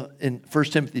love in 1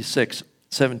 Timothy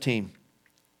 6:17,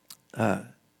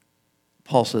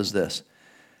 Paul says this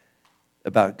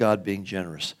about God being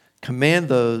generous. Command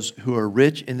those who are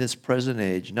rich in this present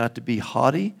age not to be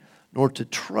haughty, nor to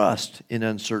trust in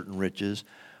uncertain riches,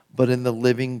 but in the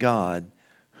living God,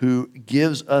 who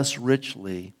gives us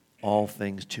richly all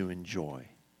things to enjoy.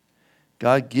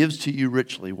 God gives to you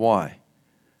richly. Why?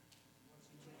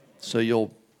 So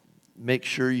you'll make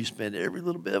sure you spend every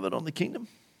little bit of it on the kingdom?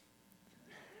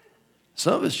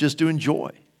 Some of it's just to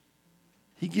enjoy.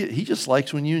 He just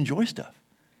likes when you enjoy stuff.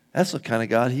 That's the kind of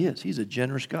God he is. He's a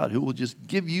generous God who will just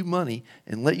give you money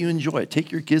and let you enjoy it.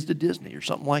 Take your kids to Disney or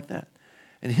something like that.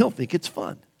 And he'll think it's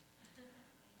fun.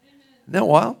 Isn't that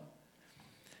wild?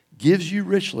 Gives you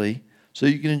richly so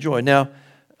you can enjoy. Now,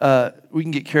 we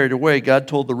can get carried away. God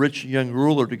told the rich young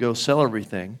ruler to go sell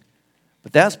everything.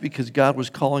 But that's because God was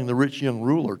calling the rich young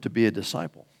ruler to be a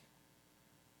disciple.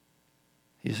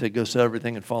 He said, go sell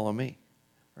everything and follow me.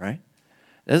 Right?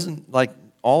 It isn't like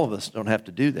all of us don't have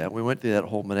to do that. We went through that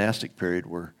whole monastic period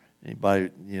where anybody,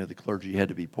 the clergy had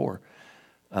to be poor.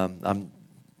 I'm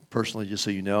personally, just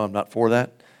so you know, I'm not for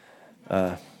that.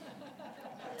 I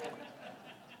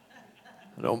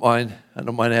don't mind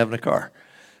having a car.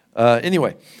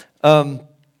 Anyway,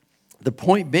 the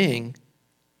point being,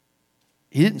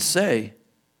 he didn't say,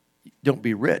 don't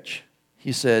be rich.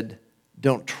 He said,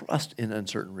 don't trust in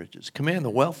uncertain riches. Command the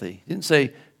wealthy. He didn't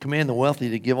say, command the wealthy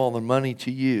to give all their money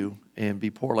to you and be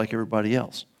poor like everybody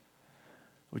else,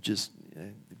 which is,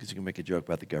 because you can make a joke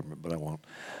about the government, but I won't.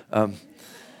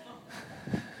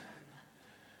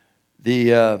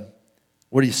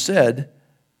 What he said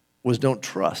was don't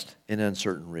trust in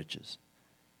uncertain riches.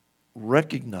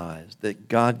 Recognize that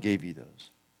God gave you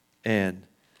those, and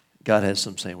God has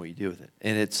some saying what you do with it.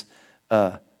 And it's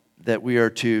that we are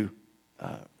to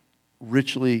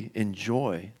richly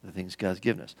enjoy the things God's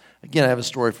given us. Again, I have a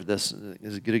story for this.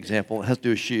 It's a good example. It has to do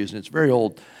with shoes, and it's very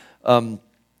old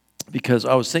because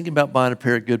I was thinking about buying a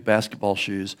pair of good basketball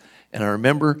shoes, and I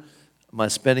remember my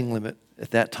spending limit at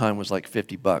that time was like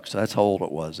 $50. So that's how old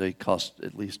it was. They cost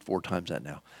at least 4 times that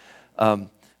now.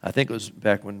 I think it was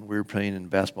back when we were playing in the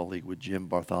basketball league with Jim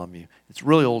Bartholomew. It's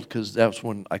really old because that was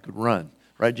when I could run.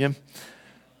 Right, Jim?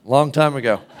 Long time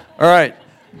ago. All right.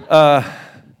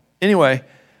 Anyway,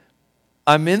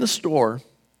 I'm in the store,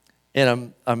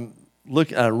 and I'm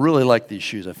looking. I really like these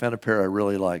shoes. I found a pair I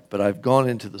really like, but I've gone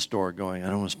into the store going, I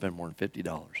don't want to spend more than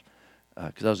 $50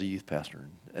 because I was a youth pastor,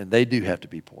 and they do have to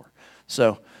be poor.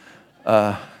 So,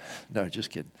 no, just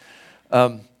kidding.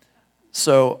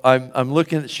 So I'm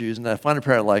looking at the shoes, and I find a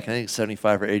pair I like. I think it's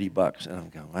 $75 or $80, and I'm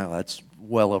going, wow, that's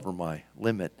well over my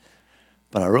limit,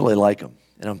 but I really like them,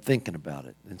 and I'm thinking about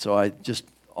it. And so I just,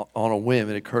 on a whim,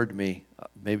 it occurred to me,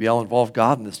 maybe I'll involve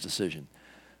God in this decision.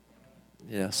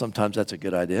 Sometimes that's a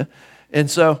good idea.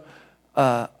 And so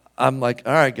I'm like,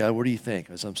 all right, God, what do you think?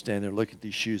 As I'm standing there looking at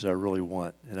these shoes I really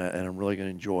want, and I'm really going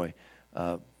to enjoy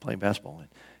playing basketball in.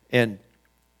 And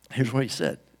here's what he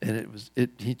said. And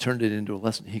he turned it into a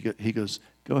lesson. He goes,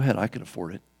 go ahead, I can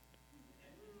afford it.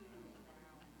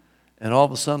 And all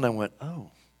of a sudden I went, oh,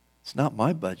 it's not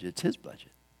my budget, it's his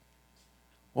budget.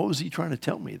 What was he trying to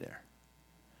tell me there?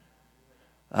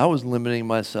 I was limiting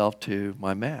myself to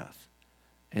my math.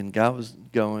 And God was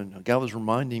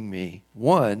reminding me,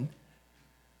 one,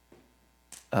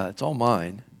 it's all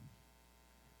mine,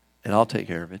 and I'll take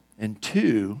care of it. And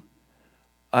two,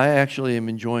 I actually am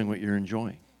enjoying what you're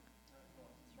enjoying.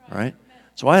 Right?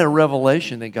 So I had a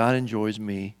revelation that God enjoys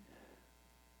me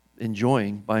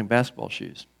enjoying buying basketball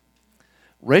shoes.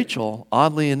 Rachel,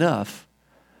 oddly enough,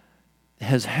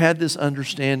 has had this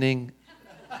understanding.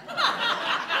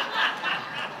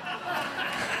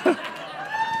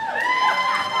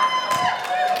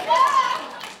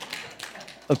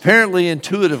 Apparently,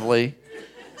 intuitively,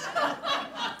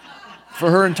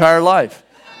 for her entire life.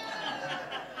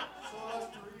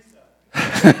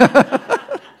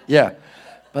 Yeah.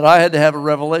 But I had to have a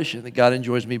revelation that God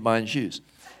enjoys me buying shoes.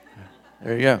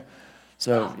 There you go.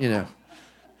 So,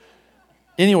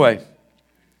 Anyway,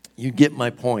 you get my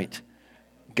point.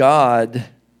 God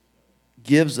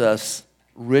gives us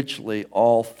richly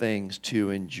all things to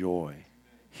enjoy.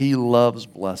 He loves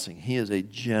blessing. He is a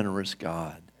generous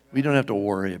God. We don't have to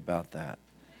worry about that.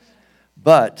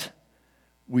 But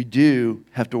we do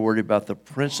have to worry about the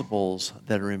principles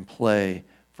that are in play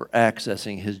for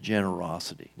accessing his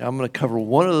generosity. Now, I'm going to cover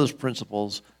one of those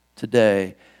principles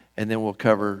today, and then we'll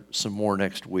cover some more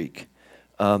next week.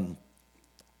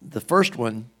 The first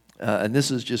one, and this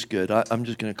is just good, I'm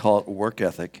just going to call it work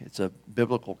ethic. It's a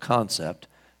biblical concept,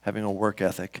 having a work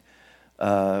ethic.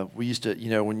 We used to,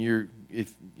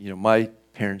 my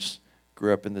parents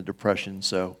grew up in the Depression,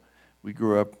 so We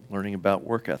grew up learning about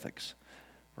work ethics,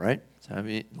 right? So, I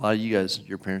mean, a lot of you guys,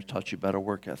 your parents taught you about a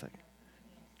work ethic.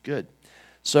 Good.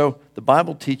 So the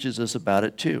Bible teaches us about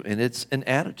it too, and it's an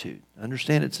attitude.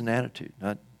 Understand it's an attitude,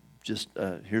 not just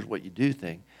here's what you do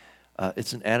thing.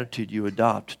 It's an attitude you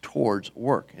adopt towards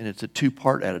work, and it's a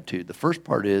two-part attitude. The first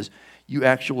part is you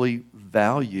actually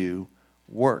value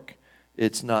work.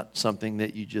 It's not something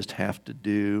that you just have to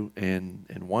do and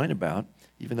whine about,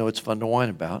 even though it's fun to whine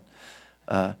about.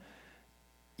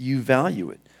 You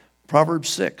value it. Proverbs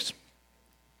 6,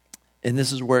 and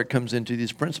this is where it comes into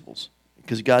these principles,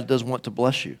 because God does want to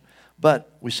bless you.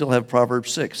 But we still have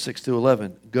Proverbs 6 to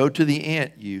 11. Go to the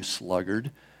ant, you sluggard.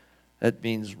 That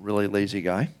means really lazy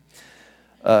guy.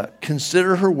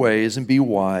 Consider her ways and be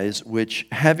wise, which,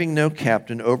 having no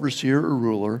captain, overseer, or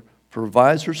ruler,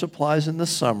 provides her supplies in the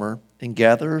summer and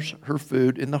gathers her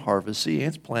food in the harvest. See,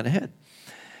 ants plan ahead.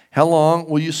 How long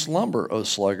will you slumber, O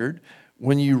sluggard?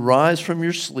 When will you rise from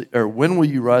your sleep?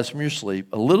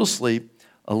 A little sleep,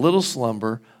 a little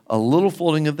slumber, a little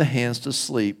folding of the hands to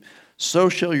sleep. So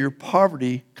shall your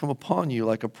poverty come upon you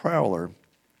like a prowler,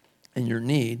 and your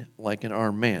need like an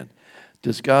armed man.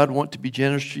 Does God want to be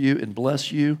generous to you and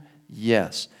bless you?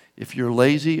 Yes. If you're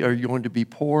lazy, are you going to be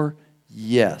poor?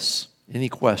 Yes. Any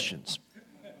questions?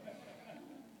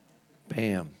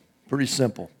 Bam. Pretty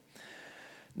simple.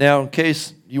 Now, in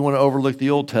case you want to overlook the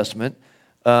Old Testament,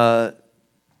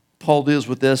 Paul deals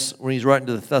with this when he's writing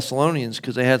to the Thessalonians,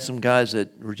 because they had some guys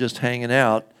that were just hanging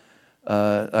out.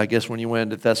 I guess when you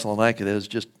went into Thessalonica, there was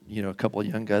just a couple of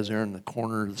young guys there in the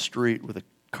corner of the street with a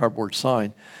cardboard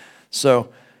sign.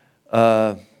 So,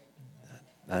 I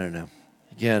don't know.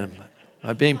 Again, am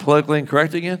I being politically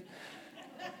incorrect again?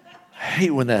 I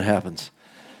hate when that happens.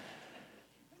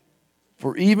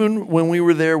 For even when we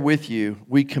were there with you,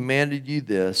 we commanded you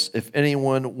this: if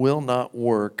anyone will not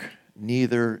work,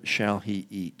 neither shall he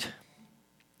eat.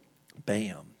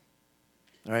 Bam.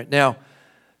 All right. Now,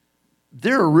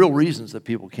 there are real reasons that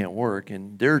people can't work,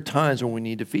 and there are times when we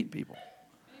need to feed people.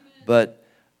 But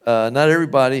not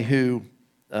everybody who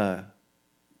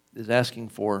is asking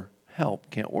for help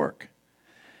can't work.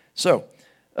 So,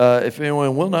 if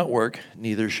anyone will not work,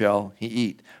 neither shall he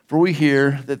eat. For we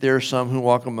hear that there are some who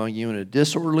walk among you in a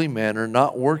disorderly manner,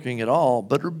 not working at all,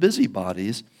 but are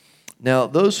busybodies. Now,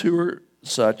 those who are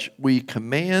such, we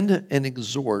command and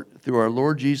exhort through our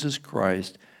Lord Jesus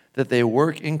Christ that they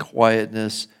work in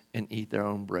quietness and eat their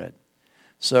own bread.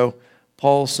 So,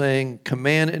 Paul's saying,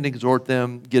 command and exhort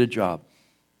them, get a job.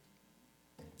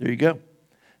 There you go.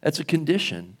 That's a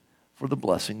condition for the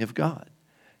blessing of God.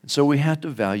 And so we have to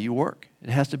value work. It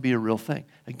has to be a real thing.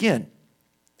 Again,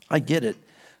 I get it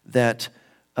that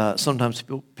sometimes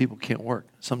people can't work.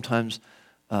 Sometimes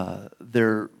there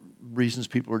are reasons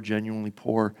people are genuinely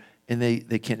poor and they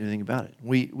can't do anything about it.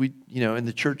 We and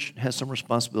the church has some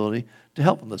responsibility to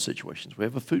help in those situations. We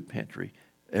have a food pantry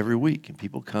every week, and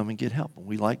people come and get help, and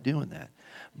we like doing that.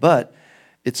 But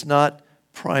it's not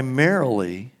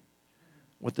primarily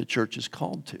what the church is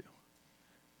called to.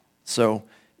 So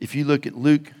if you look at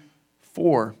Luke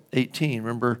 4:18,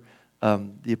 remember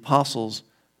the apostles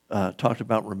talked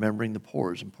about remembering the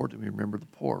poor. It's important that we remember the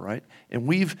poor, right? And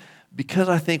because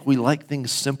I think we like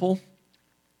things simple,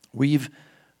 we've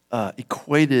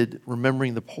equated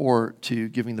remembering the poor to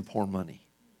giving the poor money.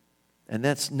 And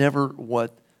that's never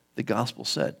what the gospel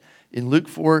said. In Luke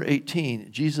 4:18,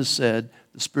 Jesus said,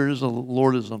 the Spirit of the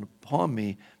Lord is upon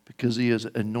me because he has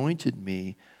anointed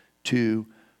me to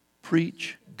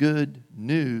preach good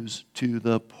news to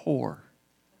the poor.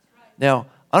 Now,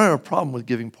 I don't have a problem with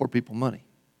giving poor people money.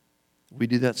 We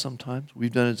do that sometimes.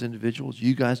 We've done it as individuals.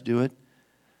 You guys do it.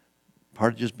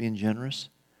 Part of just being generous.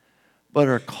 But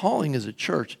our calling as a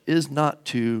church is not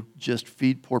to just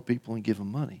feed poor people and give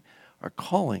them money. Our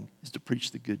calling is to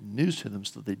preach the good news to them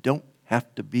so they don't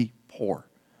have to be poor.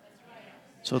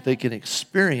 So that they can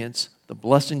experience the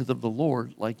blessings of the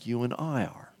Lord like you and I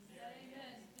are.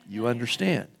 You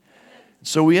understand?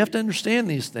 So we have to understand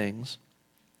these things,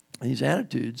 these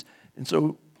attitudes, and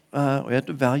so we have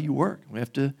to value work. We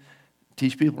have to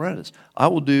teach people around us. I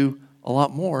will do a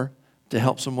lot more to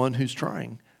help someone who's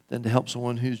trying than to help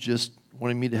someone who's just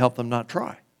wanting me to help them not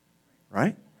try.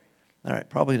 Right? All right,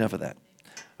 probably enough of that.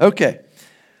 Okay,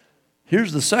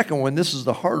 here's the second one. This is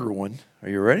the harder one. Are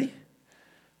you ready?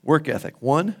 Work ethic.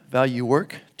 1, value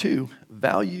work. 2,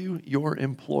 value your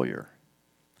employer.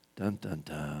 Dun, dun,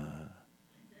 dun.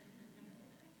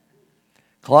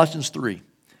 Colossians 3,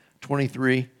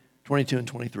 22 and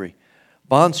 23.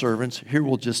 Bondservants, here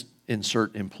we'll just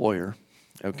insert employer,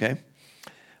 okay?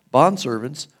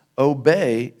 Bondservants,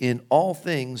 obey in all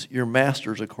things your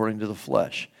masters according to the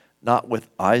flesh, not with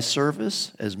eye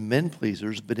service as men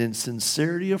pleasers, but in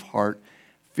sincerity of heart,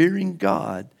 fearing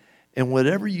God. And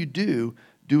whatever you do,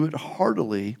 do it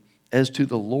heartily as to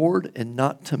the Lord and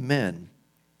not to men.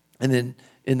 And then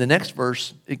in the next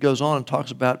verse, it goes on and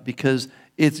talks about because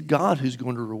it's God who's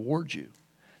going to reward you.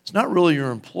 It's not really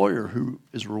your employer who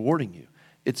is rewarding you.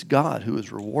 It's God who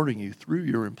is rewarding you through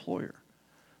your employer.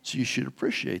 So you should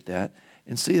appreciate that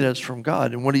and see that it's from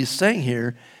God. And what he's saying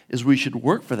here is we should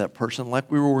work for that person like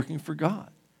we were working for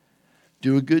God.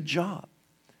 Do a good job.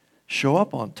 Show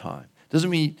up on time.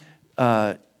 Doesn't mean,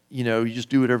 you just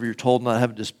do whatever you're told, not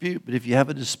have a dispute. But if you have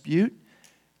a dispute,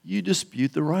 you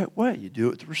dispute the right way. You do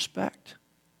it with respect.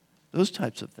 Those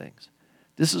types of things.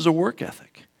 This is a work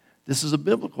ethic. This is a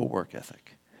biblical work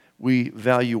ethic. We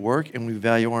value work and we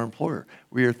value our employer.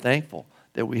 We are thankful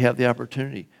that we have the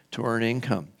opportunity to earn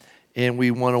income. And we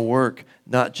want to work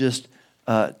not just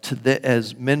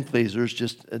as men pleasers,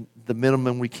 just the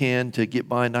minimum we can to get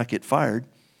by and not get fired.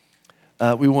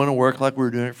 We want to work like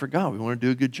we're doing it for God. We want to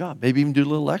do a good job. Maybe even do a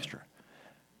little extra.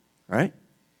 Right?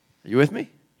 Are you with me?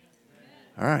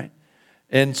 All right.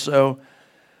 And so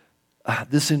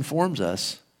this informs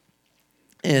us.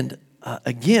 And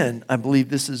again, I believe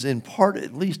this is in part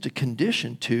at least a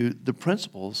condition to the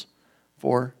principles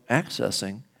for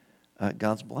accessing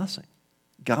God's blessing.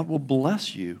 God will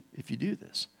bless you if you do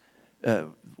this.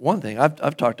 One thing,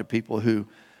 I've talked to people who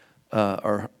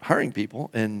are hiring people,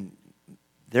 and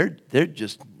they're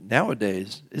just,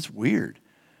 nowadays, it's weird.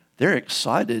 They're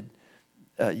excited.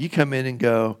 You come in and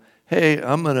go, hey,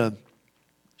 I'm going to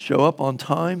show up on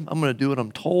time. I'm going to do what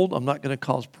I'm told. I'm not going to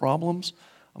cause problems.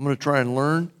 I'm going to try and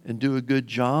learn and do a good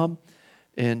job.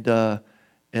 And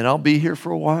I'll be here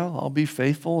for a while. I'll be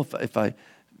faithful. If I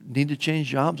need to change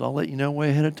jobs, I'll let you know way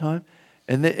ahead of time.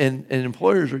 And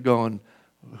employers are going,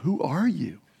 who are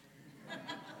you?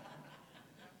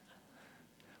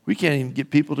 We can't even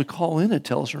get people to call in and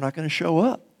tell us they're not going to show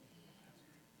up.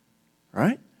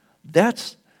 Right?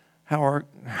 That's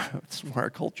that's where our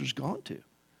culture's gone to.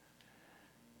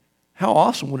 How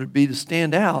awesome would it be to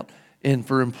stand out and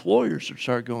for employers to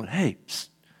start going, hey,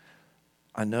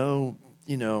 I know,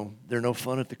 they're no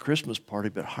fun at the Christmas party,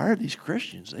 but hire these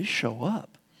Christians. They show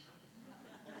up.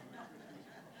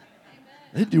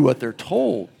 They do what they're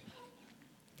told.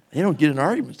 They don't get in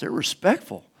arguments. They're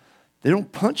respectful. They don't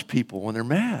punch people when they're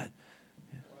mad.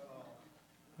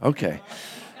 Okay.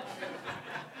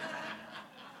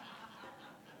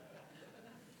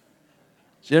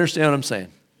 So you understand what I'm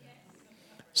saying?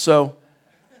 So,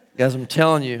 guys, I'm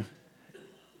telling you,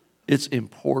 it's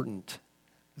important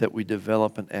that we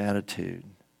develop an attitude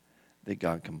that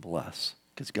God can bless,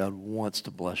 because God wants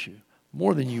to bless you.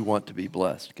 More than you want to be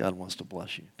blessed, God wants to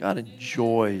bless you. God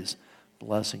enjoys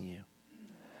blessing you.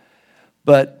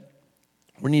 But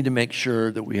we need to make sure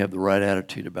that we have the right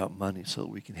attitude about money so that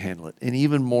we can handle it. And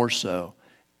even more so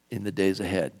in the days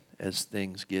ahead as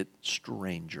things get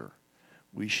stranger.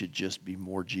 We should just be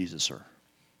more Jesus-er.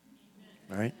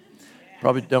 All right?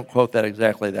 Probably don't quote that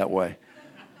exactly that way.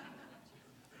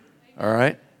 All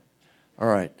right? All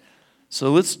right.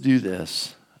 So let's do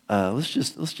this. Let's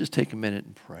just take a minute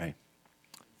and pray.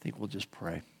 I think we'll just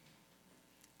pray.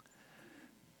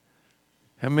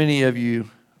 How many of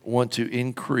you want to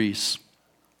increase?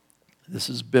 This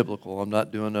is biblical. I'm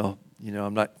not doing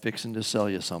I'm not fixing to sell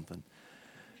you something.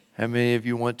 How many of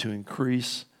you want to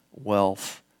increase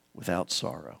wealth without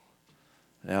sorrow?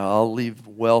 Now, I'll leave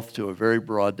wealth to a very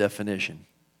broad definition.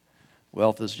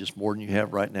 Wealth is just more than you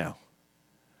have right now.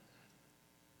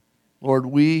 Lord,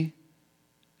 we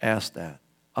ask that.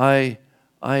 I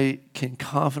can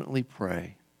confidently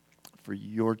pray for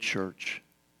your church,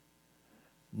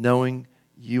 knowing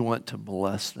you want to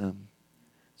bless them,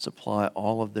 supply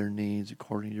all of their needs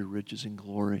according to your riches and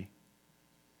glory,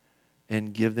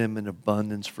 and give them an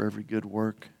abundance for every good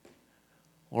work.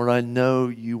 Lord, I know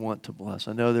you want to bless.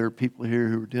 I know there are people here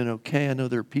who are doing okay. I know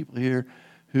there are people here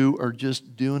who are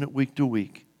just doing it week to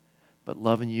week, but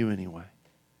loving you anyway.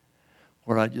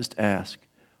 Lord, I just ask,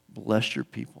 bless your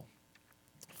people.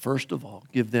 First of all,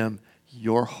 give them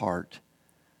your heart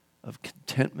of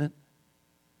contentment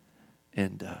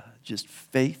and just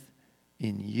faith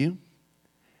in you.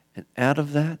 And out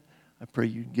of that, I pray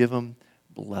you give them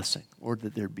blessing. Lord,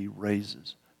 that there'd be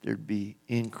raises, there'd be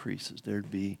increases,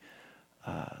 there'd be,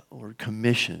 Lord,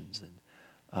 commissions,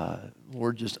 and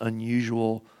Lord, just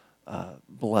unusual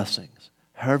blessings.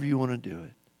 However you want to do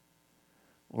it.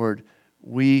 Lord,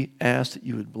 we ask that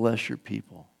you would bless your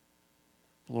people.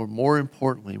 Lord, more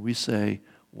importantly, we say,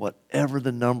 whatever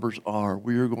the numbers are,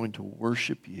 we are going to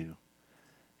worship you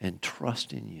and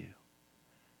trust in you.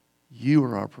 You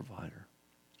are our provider.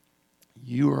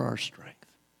 You are our strength.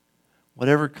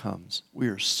 whatever comes, we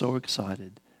are so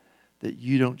excited that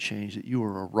you don't change, that you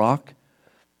are a rock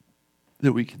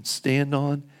that we can stand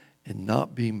on and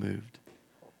not be moved.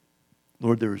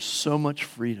 Lord, there is so much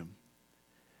freedom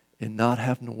in not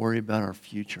having to worry about our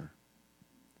future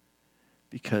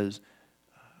because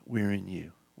we're in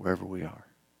you wherever we are.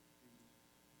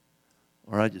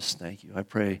 Lord, I just thank you. I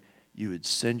pray you would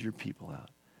send your people out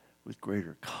with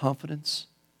greater confidence,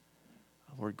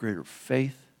 Lord, greater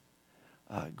faith,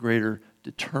 greater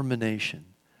determination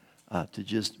to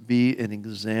just be an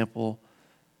example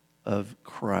of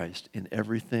Christ in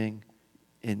everything,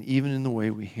 and even in the way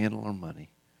we handle our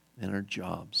money and our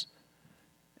jobs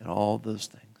and all those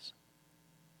things.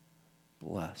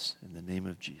 Bless in the name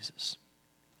of Jesus.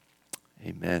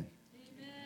 Amen.